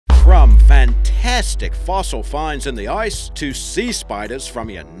fantastic fossil finds in the ice to sea spiders from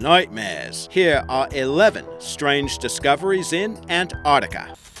your nightmares. Here are 11 strange discoveries in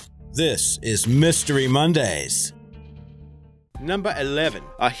Antarctica. This is Mystery Mondays. Number 11.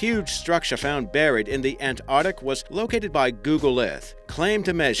 A huge structure found buried in the Antarctic was located by Google Earth, claimed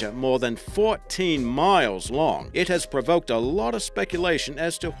to measure more than 14 miles long. It has provoked a lot of speculation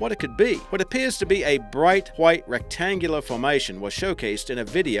as to what it could be. What appears to be a bright white rectangular formation was showcased in a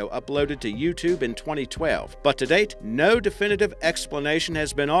video uploaded to YouTube in 2012, but to date, no definitive explanation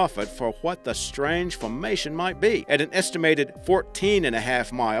has been offered for what the strange formation might be. At an estimated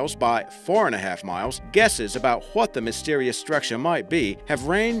 14.5 miles by 4.5 miles, guesses about what the mysterious structure might be have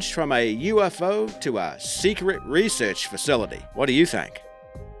ranged from a UFO to a secret research facility. What do you think?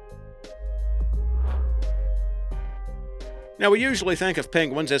 Now, we usually think of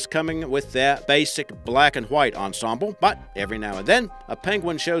penguins as coming with their basic black and white ensemble, but every now and then, a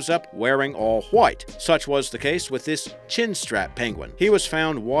penguin shows up wearing all white. Such was the case with this chinstrap penguin. He was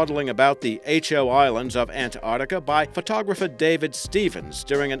found waddling about the Ho Islands of Antarctica by photographer David Stevens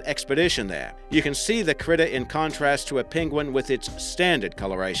during an expedition there. You can see the critter in contrast to a penguin with its standard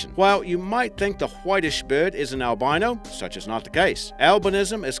coloration. While you might think the whitish bird is an albino, such is not the case.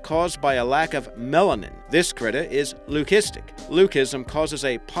 Albinism is caused by a lack of melanin. This critter is leucistic. Leucism causes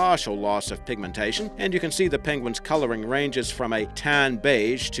a partial loss of pigmentation, and you can see the penguin's coloring ranges from a tan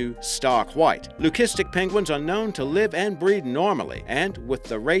beige to stark white. Leucistic penguins are known to live and breed normally, and with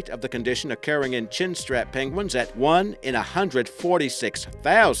the rate of the condition occurring in chinstrap penguins at 1 in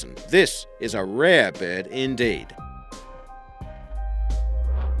 146,000, this is a rare bird indeed.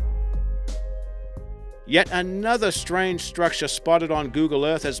 Yet another strange structure spotted on Google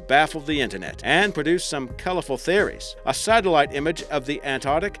Earth has baffled the internet and produced some colorful theories. A satellite image of the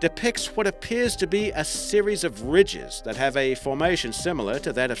Antarctic depicts what appears to be a series of ridges that have a formation similar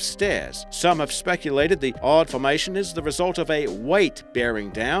to that of stairs. Some have speculated the odd formation is the result of a weight bearing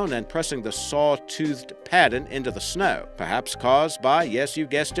down and pressing the saw-toothed pattern into the snow, perhaps caused by, yes, you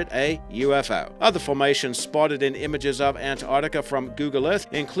guessed it, a UFO. Other formations spotted in images of Antarctica from Google Earth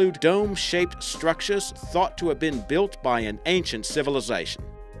include dome-shaped structures thought to have been built by an ancient civilization.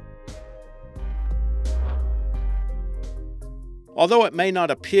 Although it may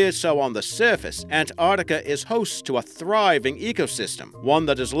not appear so on the surface, Antarctica is host to a thriving ecosystem, one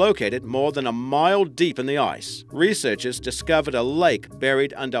that is located more than a mile deep in the ice. Researchers discovered a lake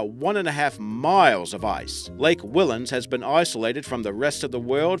buried under 1.5 miles of ice. Lake Whillans has been isolated from the rest of the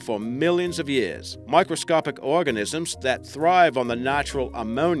world for millions of years. Microscopic organisms that thrive on the natural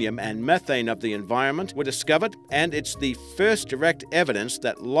ammonium and methane of the environment were discovered, and it's the first direct evidence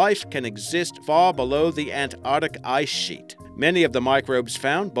that life can exist far below the Antarctic ice sheet. Many of the microbes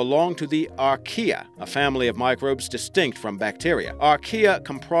found belong to the Archaea, a family of microbes distinct from bacteria. Archaea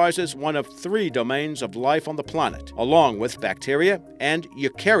comprises one of 3 domains of life on the planet, along with bacteria and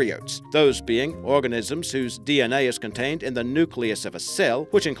eukaryotes, those being organisms whose DNA is contained in the nucleus of a cell,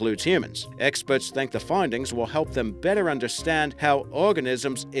 which includes humans. Experts think the findings will help them better understand how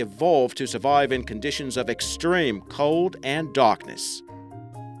organisms evolve to survive in conditions of extreme cold and darkness.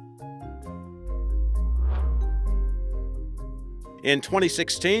 In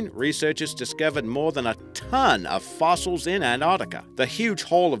 2016, researchers discovered more than a ton of fossils in Antarctica. The huge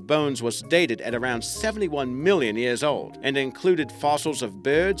haul of bones was dated at around 71 million years old and included fossils of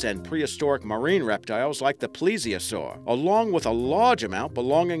birds and prehistoric marine reptiles like the plesiosaur, along with a large amount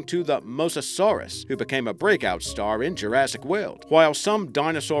belonging to the Mosasaurus, who became a breakout star in Jurassic World. While some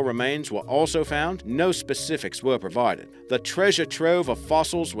dinosaur remains were also found, no specifics were provided. The treasure trove of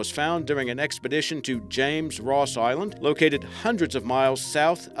fossils was found during an expedition to James Ross Island, located hundreds of miles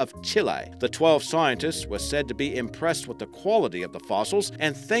south of Chile. The 12 scientists were said to be impressed with the quality of the fossils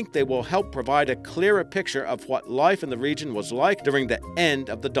and think they will help provide a clearer picture of what life in the region was like during the end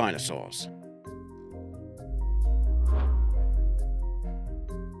of the dinosaurs.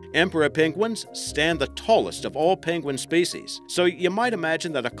 Emperor penguins stand the tallest of all penguin species, so you might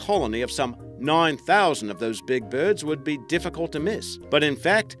imagine that a colony of some 9,000 of those big birds would be difficult to miss. But in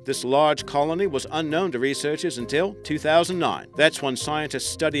fact, this large colony was unknown to researchers until 2009. That's when scientists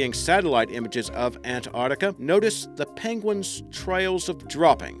studying satellite images of Antarctica noticed the penguins' trails of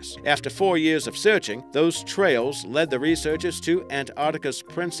droppings. After 4 years of searching, those trails led the researchers to Antarctica's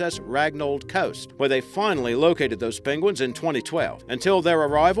Princess Ragnold Coast, where they finally located those penguins in 2012. Until their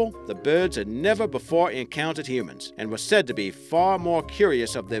arrival, the birds had never before encountered humans and were said to be far more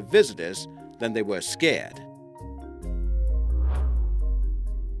curious of their visitors than they were scared.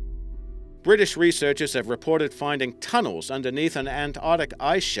 British researchers have reported finding tunnels underneath an Antarctic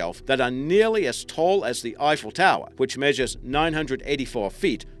ice shelf that are nearly as tall as the Eiffel Tower, which measures 984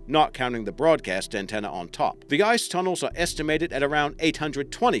 feet, not counting the broadcast antenna on top. The ice tunnels are estimated at around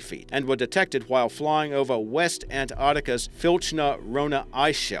 820 feet and were detected while flying over West Antarctica's Filchner-Ronne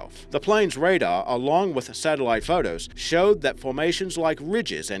ice shelf. The plane's radar, along with satellite photos, showed that formations like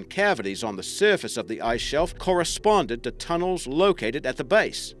ridges and cavities on the surface of the ice shelf corresponded to tunnels located at the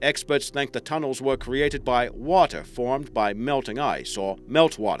base. Experts think the tunnels were created by water formed by melting ice, or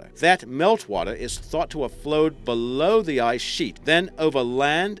meltwater. That meltwater is thought to have flowed below the ice sheet, then over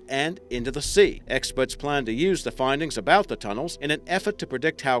land and into the sea. Experts plan to use the findings about the tunnels in an effort to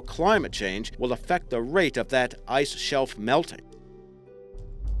predict how climate change will affect the rate of that ice shelf melting.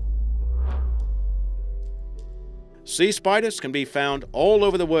 Sea spiders can be found all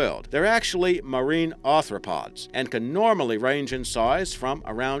over the world. They're actually marine arthropods and can normally range in size from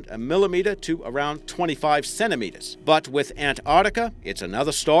around 1 millimeter to around 25 centimeters. But with Antarctica, it's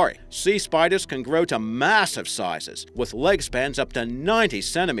another story. Sea spiders can grow to massive sizes, with leg spans up to 90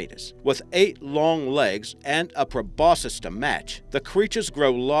 centimeters. With 8 long legs and a proboscis to match, the creatures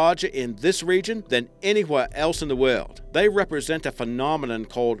grow larger in this region than anywhere else in the world. They represent a phenomenon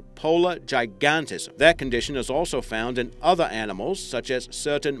called Polar Gigantism. That condition is also found in other animals, such as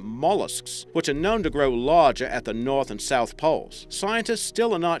certain mollusks, which are known to grow larger at the North and South poles. Scientists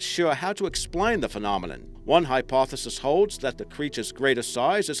still are not sure how to explain the phenomenon. One hypothesis holds that the creature's greater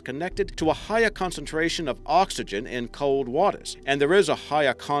size is connected to a higher concentration of oxygen in cold waters, and there is a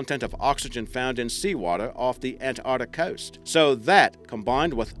higher content of oxygen found in seawater off the Antarctic coast. So that,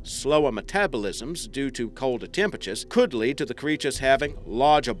 combined with slower metabolisms due to colder temperatures, could lead to the creatures having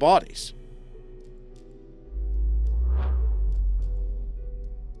larger bodies.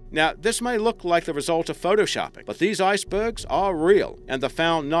 Now, this may look like the result of photoshopping, but these icebergs are real, and they're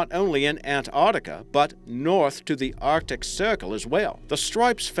found not only in Antarctica, but north to the Arctic Circle as well. The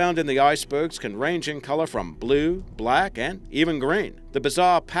stripes found in the icebergs can range in color from blue, black, and even green. The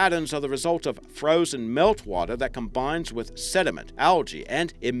bizarre patterns are the result of frozen meltwater that combines with sediment, algae,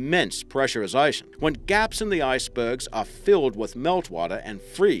 and immense pressurization. When gaps in the icebergs are filled with meltwater and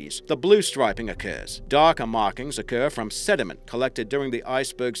freeze, the blue striping occurs. Darker markings occur from sediment collected during the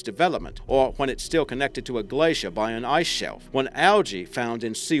iceberg's development, or when it's still connected to a glacier by an ice shelf. When algae found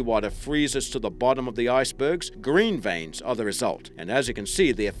in seawater freezes to the bottom of the icebergs, green veins are the result. And as you can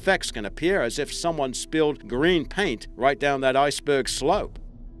see, the effects can appear as if someone spilled green paint right down that iceberg slope.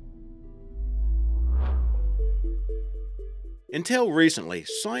 Until recently,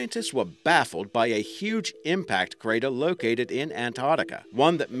 scientists were baffled by a huge impact crater located in Antarctica,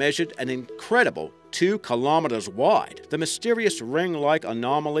 one that measured an incredible 2 kilometers wide. The mysterious ring-like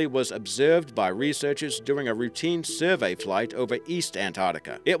anomaly was observed by researchers during a routine survey flight over East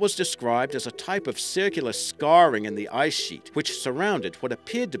Antarctica. It was described as a type of circular scarring in the ice sheet, which surrounded what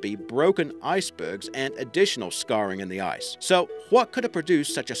appeared to be broken icebergs and additional scarring in the ice. So, what could have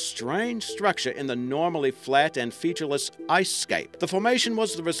produced such a strange structure in the normally flat and featureless icescape? The formation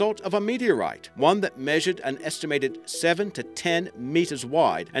was the result of a meteorite, one that measured an estimated 7 to 10 meters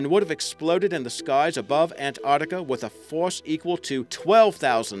wide and would have exploded in the sky above Antarctica with a force equal to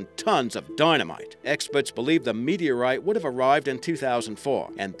 12,000 tons of dynamite. Experts believe the meteorite would have arrived in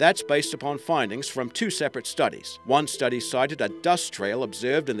 2004, and that's based upon findings from 2 separate studies. One study cited a dust trail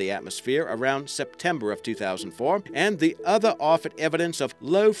observed in the atmosphere around September of 2004, and the other offered evidence of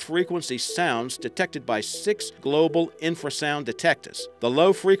low-frequency sounds detected by 6 global infrasound detectors. The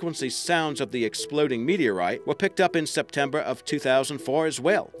low-frequency sounds of the exploding meteorite were picked up in September of 2004 as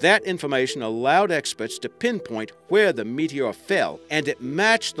well. That information allowed experts to pinpoint where the meteor fell, and it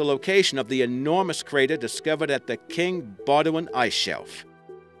matched the location of the enormous crater discovered at the King Baudouin ice shelf.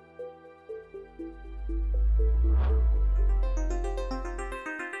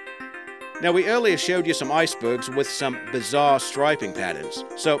 Now, we earlier showed you some icebergs with some bizarre striping patterns.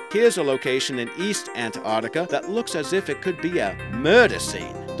 So here's a location in East Antarctica that looks as if it could be a murder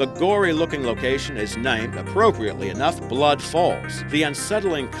scene. The gory-looking location is named, appropriately enough, Blood Falls. The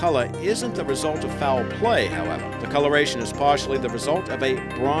unsettling color isn't the result of foul play, however. The coloration is partially the result of a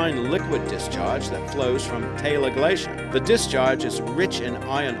brine liquid discharge that flows from Taylor Glacier. The discharge is rich in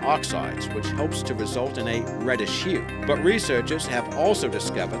iron oxides, which helps to result in a reddish hue. But researchers have also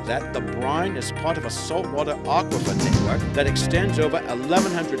discovered that the brine is part of a saltwater aquifer network that extends over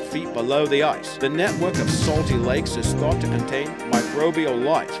 1,100 feet below the ice. The network of salty lakes is thought to contain microbial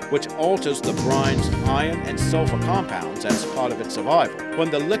life, which alters the brine's iron and sulfur compounds as part of its survival.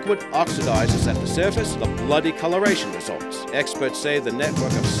 When the liquid oxidizes at the surface, the bloody coloration results. Experts say the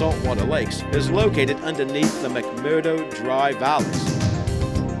network of saltwater lakes is located underneath the McMurdo Dry Valleys.